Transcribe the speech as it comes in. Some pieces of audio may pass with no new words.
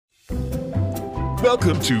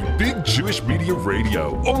Welcome to Big Jewish Media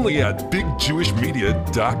Radio, only at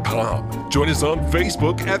bigjewishmedia.com. Join us on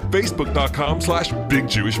Facebook at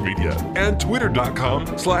facebook.com/bigjewishmedia and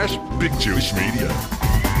twitter.com/bigjewishmedia.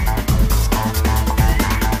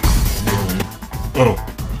 Oh.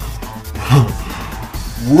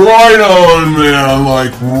 Right on, man,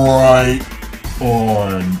 like right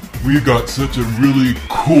on. We've got such a really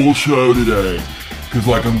cool show today. Cause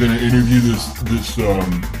like I'm gonna interview this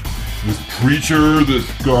preacher, this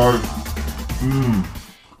guy.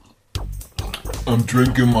 I'm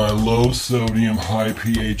drinking my low sodium, high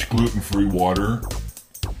pH, gluten-free water.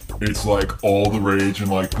 It's like all the rage in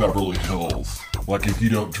like Beverly Hills. Like if you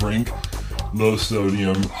don't drink low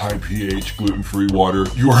sodium, high pH, gluten-free water,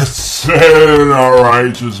 you are so not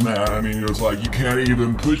righteous, man. I mean, it's like you can't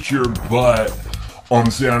even put your butt on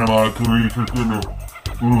Santa Monica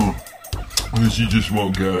because you just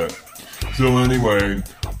won't get it. So anyway,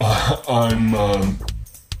 I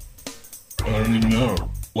don't even know.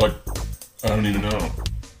 Like, I don't even know.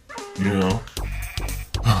 You know?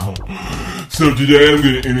 So today I'm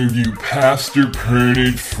going to interview Pastor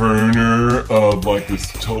Pernod Ferner of like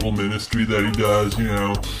this total ministry that he does, you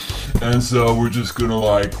know. And so we're just going to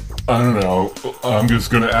like, I don't know, I'm just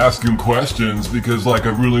going to ask him questions because like I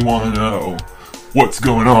really want to know what's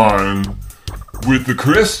going on with the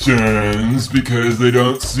Christians because they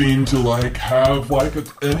don't seem to like have like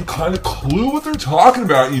any kind of clue what they're talking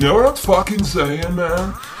about. You know what I'm fucking saying,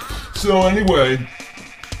 man? So anyway,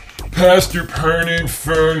 Pastor Pernod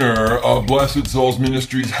Ferner of Blessed Souls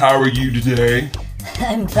Ministries, how are you today?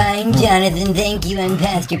 I'm fine, Jonathan. Thank you. I'm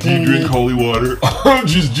Pastor Pernod. Do you drink holy water? I'm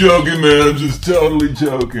just joking, man. I'm just totally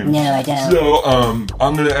joking. No, I don't. So, I'm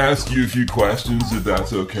going to ask you a few questions, if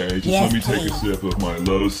that's okay. Just yes, let me please. take a sip of my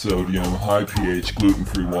low sodium, high pH,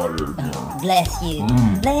 gluten-free water. Oh, bless you.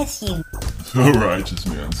 Bless you. So righteous,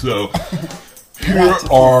 man. So, here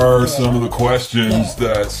are some of the questions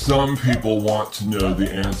that some people want to know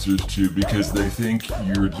the answers to because they think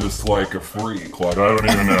you're just like a freak. Like, I don't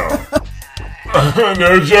even know.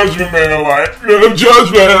 No judgment, man. Like, no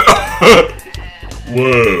judgment.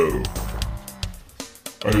 Whoa.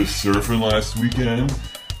 I was surfing last weekend,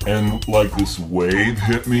 and like this wave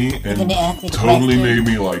hit me and totally made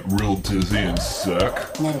me like real dizzy and sick.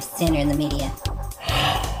 No sinner in the media.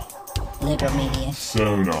 Liberal media.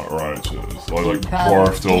 So not righteous. I like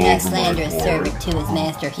barfed all over my slander a floor. servant to his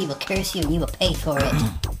master. He will curse you and you will pay for it.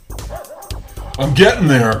 I'm getting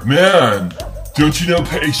there, man. Don't you know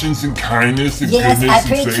patience and kindness and goodness and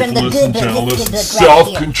faithfulness and gentleness and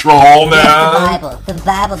self-control, man? The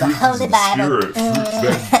Bible, the Holy Bible.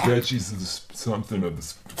 Veggies is something of the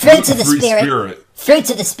fruits of the Spirit. Fruits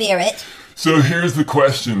of the Spirit. So here's the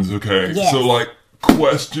questions, okay? Yes. So like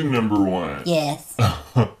question number 1. Yes.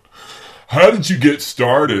 How did you get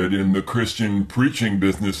started in the Christian preaching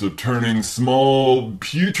business of turning small,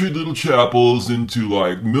 putrid little chapels into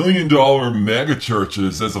like $1 million mega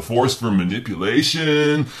churches as a force for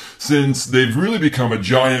manipulation, since they've really become a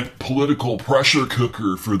giant political pressure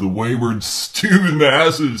cooker for the wayward, stupid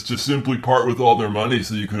masses to simply part with all their money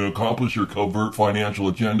so you can accomplish your covert financial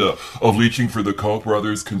agenda of reaching for the Koch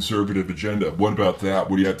brothers' conservative agenda? What about that?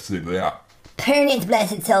 What do you have to say to that? Pernod's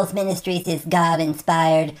Blessed Souls Ministries is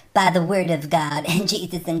God-inspired by the Word of God and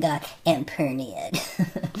Jesus and God and Pernod.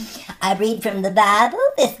 I read from the Bible,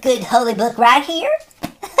 this good holy book right here.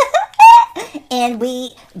 And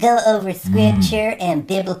we go over scripture and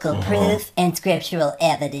biblical proof and scriptural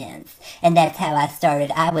evidence. And that's how I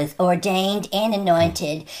started. I was ordained and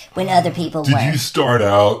anointed when other people weren't. Did you start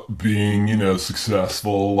out being,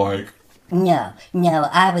 successful, like... No,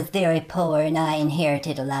 I was very poor and I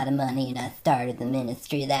inherited a lot of money and I started the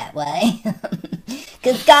ministry that way.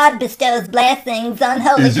 Because God bestows blessings on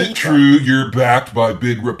holy people. Is it true you're backed by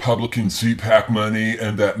big Republican CPAC money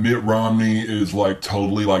and that Mitt Romney is like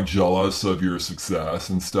totally like jealous of your success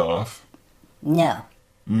and stuff? No.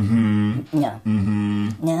 Mm-hmm. No.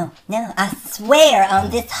 Mm-hmm. No. I swear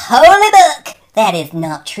on this holy book. That is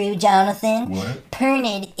not true, Jonathan. What?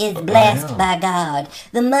 Pernod is blessed by God.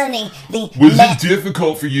 The money, Was it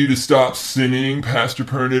difficult for you to stop sinning, Pastor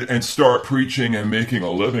Pernod, and start preaching and making a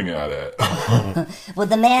living at it? Well,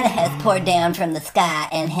 the manna has poured down from the sky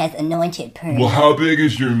and has anointed Pernod. Well, how big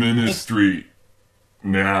is your ministry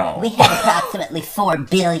now? We have approximately 4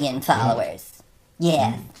 billion followers.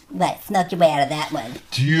 Yeah. Right, snuck your way out of that one.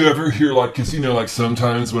 Do you ever hear, because,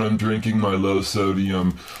 sometimes when I'm drinking my low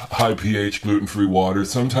sodium, high pH, gluten-free water,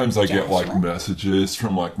 sometimes I get, messages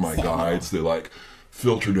from, my guides. They,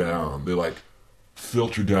 filter down. They,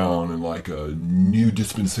 filter down in, a new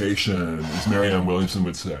dispensation, as Marianne Williamson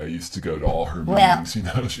would say. I used to go to all her meetings,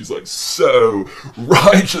 She's, so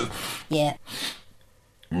righteous. Yeah.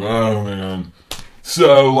 Oh, man.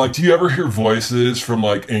 So, like, do you ever hear voices from,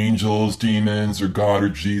 like, angels, demons, or God, or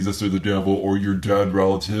Jesus, or the devil, or your dead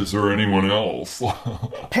relatives, or anyone else?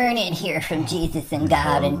 Pernod hears from Jesus and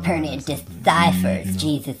God, and Pernod deciphers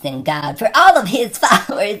Jesus and God for all of his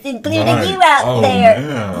followers, including you out there.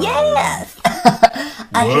 Man. Yes.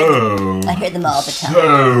 Whoa. I hear them all the time.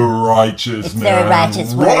 So righteous, It's man. their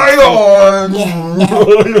righteous words. Right on! Yeah. Right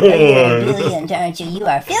on! You're brilliant, aren't you? You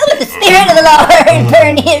are filled with the Spirit of the Lord.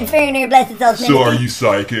 Pernod, bless his soul. So are you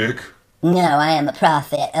psychic? No, I am a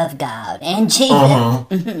prophet of God and Jesus.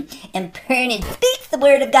 And Pernod speaks the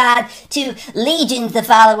word of God to legions of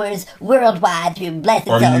followers worldwide through Blessed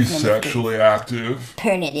Souls Are you Ministry. sexually active?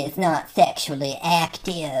 Pernod is not sexually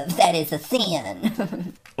active. That is a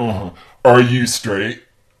sin. Are you straight?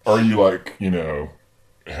 Are you, like,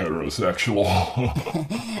 heterosexual?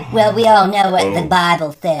 Well, we all know what the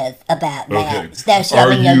Bible says about that. Okay. Thou shalt Are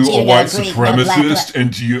be no you Jew, a no white Greek, no black, supremacist?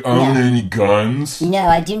 And do you own any guns? No,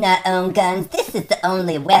 I do not own guns. This is the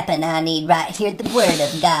only weapon I need right here, the Word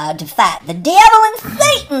of God, to fight the devil and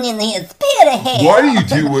Satan in his pit of hell. Why do you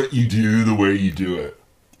do what you do the way you do it?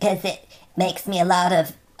 Because it makes me a lot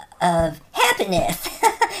of happiness.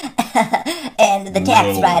 And the tax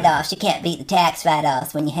Really? write-offs, you can't beat the tax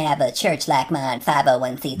write-offs when you have a church like mine,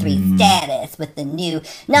 501c3 status, with the new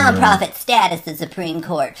nonprofit status the Supreme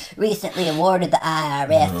Court recently awarded the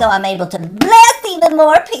IRS. So I'm able to bless even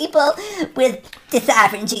more people with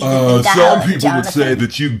deciphering Jesus and God. Some people Jonathan. would say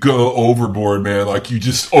that you go overboard, man. Like, you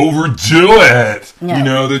just overdo it. No. You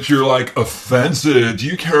know, that you're, like, offensive. Do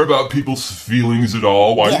you care about people's feelings at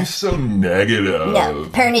all? Why are you Yes. so negative? No,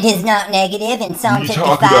 Pernod is not negative. In Psalm You 55,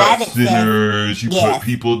 talk about it says... sinners. You Yes. put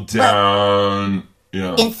people down.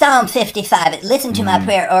 Yeah. In Psalm 55, listen to my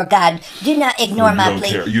prayer, or God, do not ignore You my don't plea.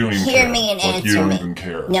 care. You don't even Hear care. me and Like, answer you don't me. even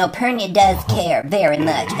care. No, Pernod does care very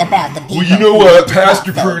much about the people. Well, you know who what, are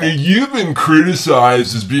Pastor crossover. Pernod, you've been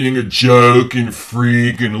criticized as being a joke and a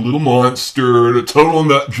freak and a little monster and a total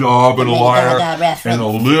nut job and a Lady liar Gaga reference. and a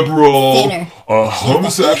liberal, Sinner. a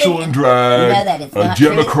homosexual in drag, No, that is a not true.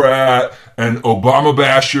 Democrat, an Obama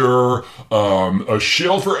basher, a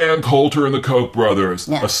shill for Ann Coulter and the Koch brothers,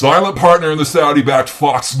 No. a silent partner in the Saudi-backed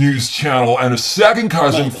Fox News channel, and a second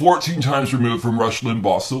cousin Maybe. 14 times removed from Rush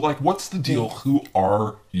Limbaugh. So, like, what's the deal? Who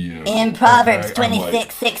are you? In Proverbs Okay, I'm like,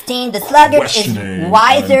 26:16, the sluggard is questioning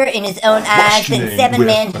wiser in his own eyes than questioning 7 with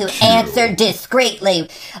men a who Q. answer discreetly.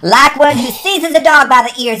 Like one who seizes a dog by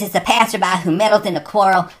the ears is a passerby who meddles in a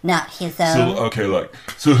quarrel, not his So, own. okay, look.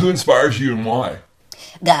 So who inspires you and why?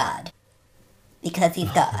 God. Because he's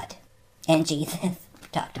God. And Jesus.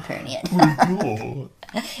 Talk to Pernod.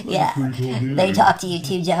 Yeah. They talk to you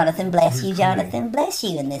too, Jonathan. Bless you, Jonathan. Bless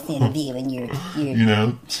you in this interview and your You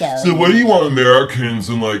know? show. So what do you want Americans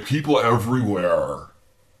and, like, people everywhere,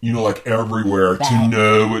 like, everywhere, to Right.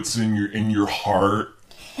 know what's in your heart?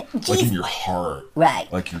 Like, in Jesus. your heart.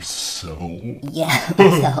 Right. Like, your soul. Yeah. So,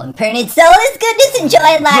 Pernod's soul is goodness,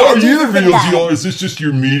 enjoying life. No, are with you the Jesus and real God. deal, or is this just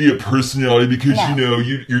your media personality? Because, No.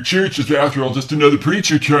 your church is, after all, just another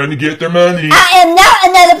preacher trying to get their money. I am not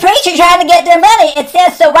another preacher trying to get their money. It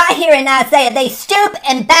says so right here in Isaiah. They stoop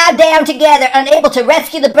and bow down together, unable to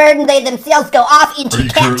rescue the burden. They themselves go off into Are you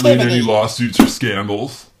currently in any captivity. lawsuits or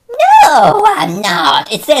scandals? No, I'm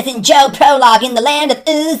not. It says in Job prologue, in the land of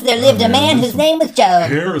Uz, there lived a man whose name was Job.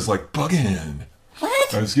 Hair is like bugging.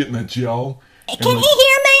 What? I was getting that gel. and Can the- he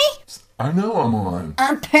hear me? I know I'm on.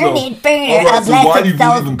 I'm Pernod Burner, all right, a so why do blessed you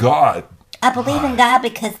believe in soul. God? I believe in God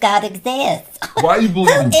because God exists. Why do you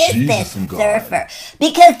believe Who in is Jesus this and God? surfer?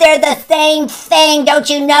 Because they're the same thing. Don't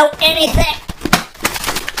you know anything?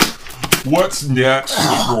 What's next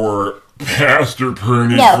for Pastor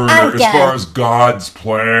Pernod No, Furner I'm as far done. as God's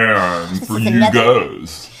plan for is you another-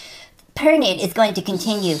 goes? Pernod is going to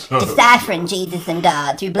continue deciphering Jesus and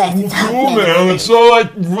God through blessed Cool, man. It's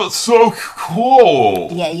so cool.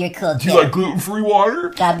 Yeah, you're cool Do too. you like gluten-free water?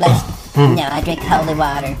 God bless you. No, I drink holy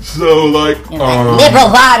water. So, like,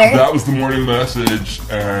 Liberal water. that was the morning message,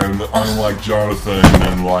 and I'm like Jonathan,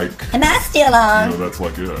 and like, Am I still on? that's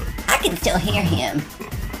like it. I can still hear him.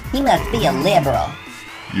 He must be a liberal.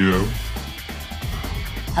 You.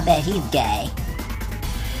 I bet he's gay.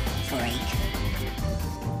 Freak.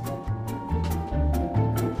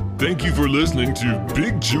 Thank you for listening to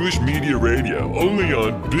Big Jewish Media Radio, only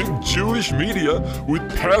on Big Jewish Media with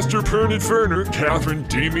Pastor Pernod Furner, Catherine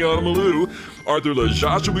Damiana Malou, Arthur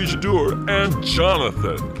LaJoshua Shadur, and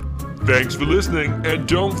Jonathan. Thanks for listening, and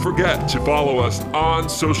don't forget to follow us on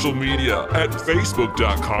social media at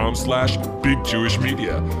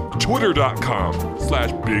facebook.com/BigJewishMedia,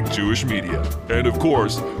 twitter.com/BigJewishMedia, and of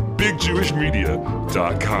course,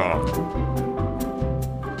 BigJewishMedia.com.